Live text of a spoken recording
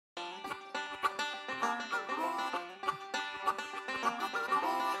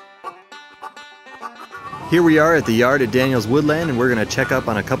Here we are at the yard at Daniels Woodland, and we're going to check up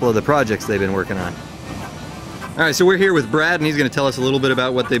on a couple of the projects they've been working on. Alright, so we're here with Brad, and he's going to tell us a little bit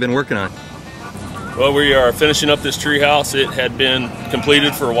about what they've been working on. Well, we are finishing up this tree house. It had been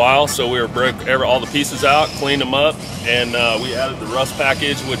completed for a while, so we broke all the pieces out, cleaned them up, and we added the rust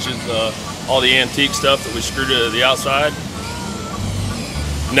package, which is all the antique stuff that we screwed to the outside.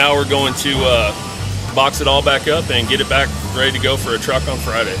 Now we're going to box it all back up and get it back ready to go for a truck on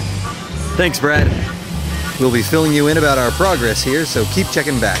Friday. Thanks, Brad. We'll be filling you in about our progress here, so keep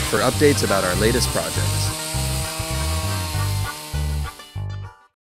checking back for updates about our latest project.